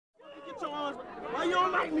Why you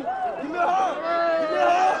don't like me? Give me a hug. Give me a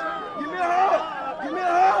hug. Give me a hug. Give me a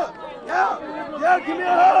hug. Yeah, give me a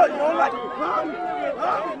hug. You don't like me? Hug me.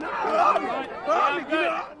 Hug me. Hug me. Hug me. Give me a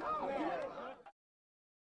hug.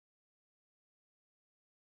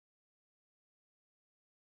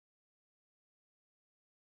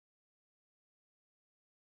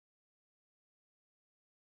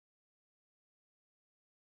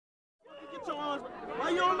 Why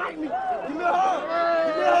you don't like me? Give me a hug.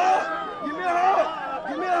 Give me a hug. Give me a hug.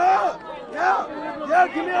 Give me a hug. Yeah,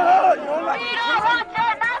 give me a hug. You don't like me? We don't want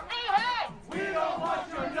your Nazi hate. We don't want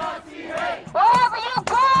your Nazi hate. Wherever you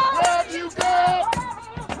go. Wherever you go.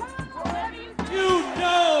 You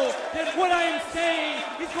know that what I am saying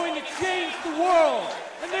is going to change the world,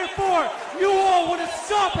 and therefore you all want to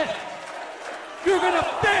stop it. You're going to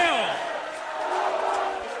fail.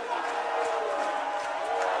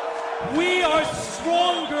 We are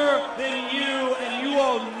stronger than you, and you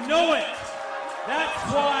all know it.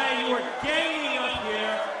 That's why you are ganging up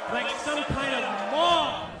here like some kind of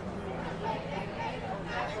mob.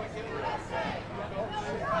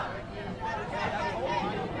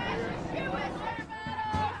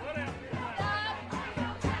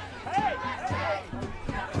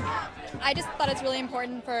 I just thought it's really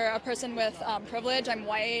important for a person with privilege, I'm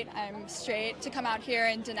white, I'm straight, to come out here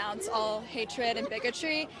and denounce all hatred and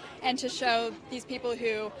bigotry, and to show these people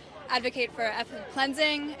who advocate for ethnic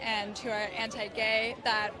cleansing and who are anti-gay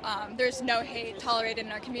that there's no hate tolerated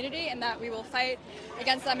in our community, and that we will fight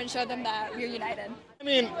against them and show them that we're united. I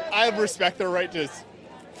mean, I respect their right to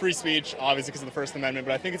free speech, obviously because of the First Amendment,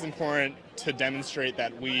 but I think it's important to demonstrate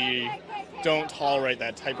that we don't tolerate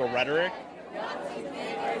that type of rhetoric.